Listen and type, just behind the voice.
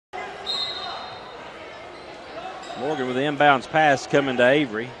Morgan with the inbounds pass coming to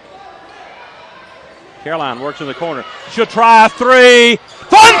Avery. Caroline works in the corner. She'll try a three.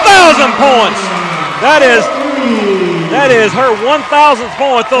 1,000 points. That is her 1,000th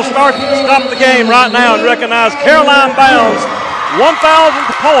point. They'll stop the game right now and recognize Caroline Bowns'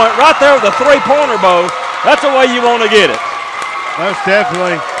 1,000th point right there with a three-pointer, Bo. That's the way you want to get it. Most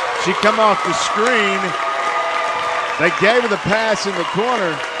definitely. She come off the screen. They gave her the pass in the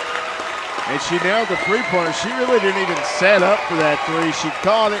corner, and she nailed the three-pointer. She really didn't even set up for that three. She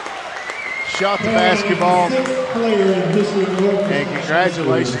caught it, shot the basketball, and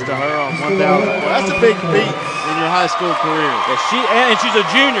congratulations to her on 1,000 points. That's a big feat in your high school career. Yeah, and she's a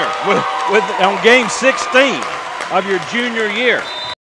junior with on game 16 of your junior year.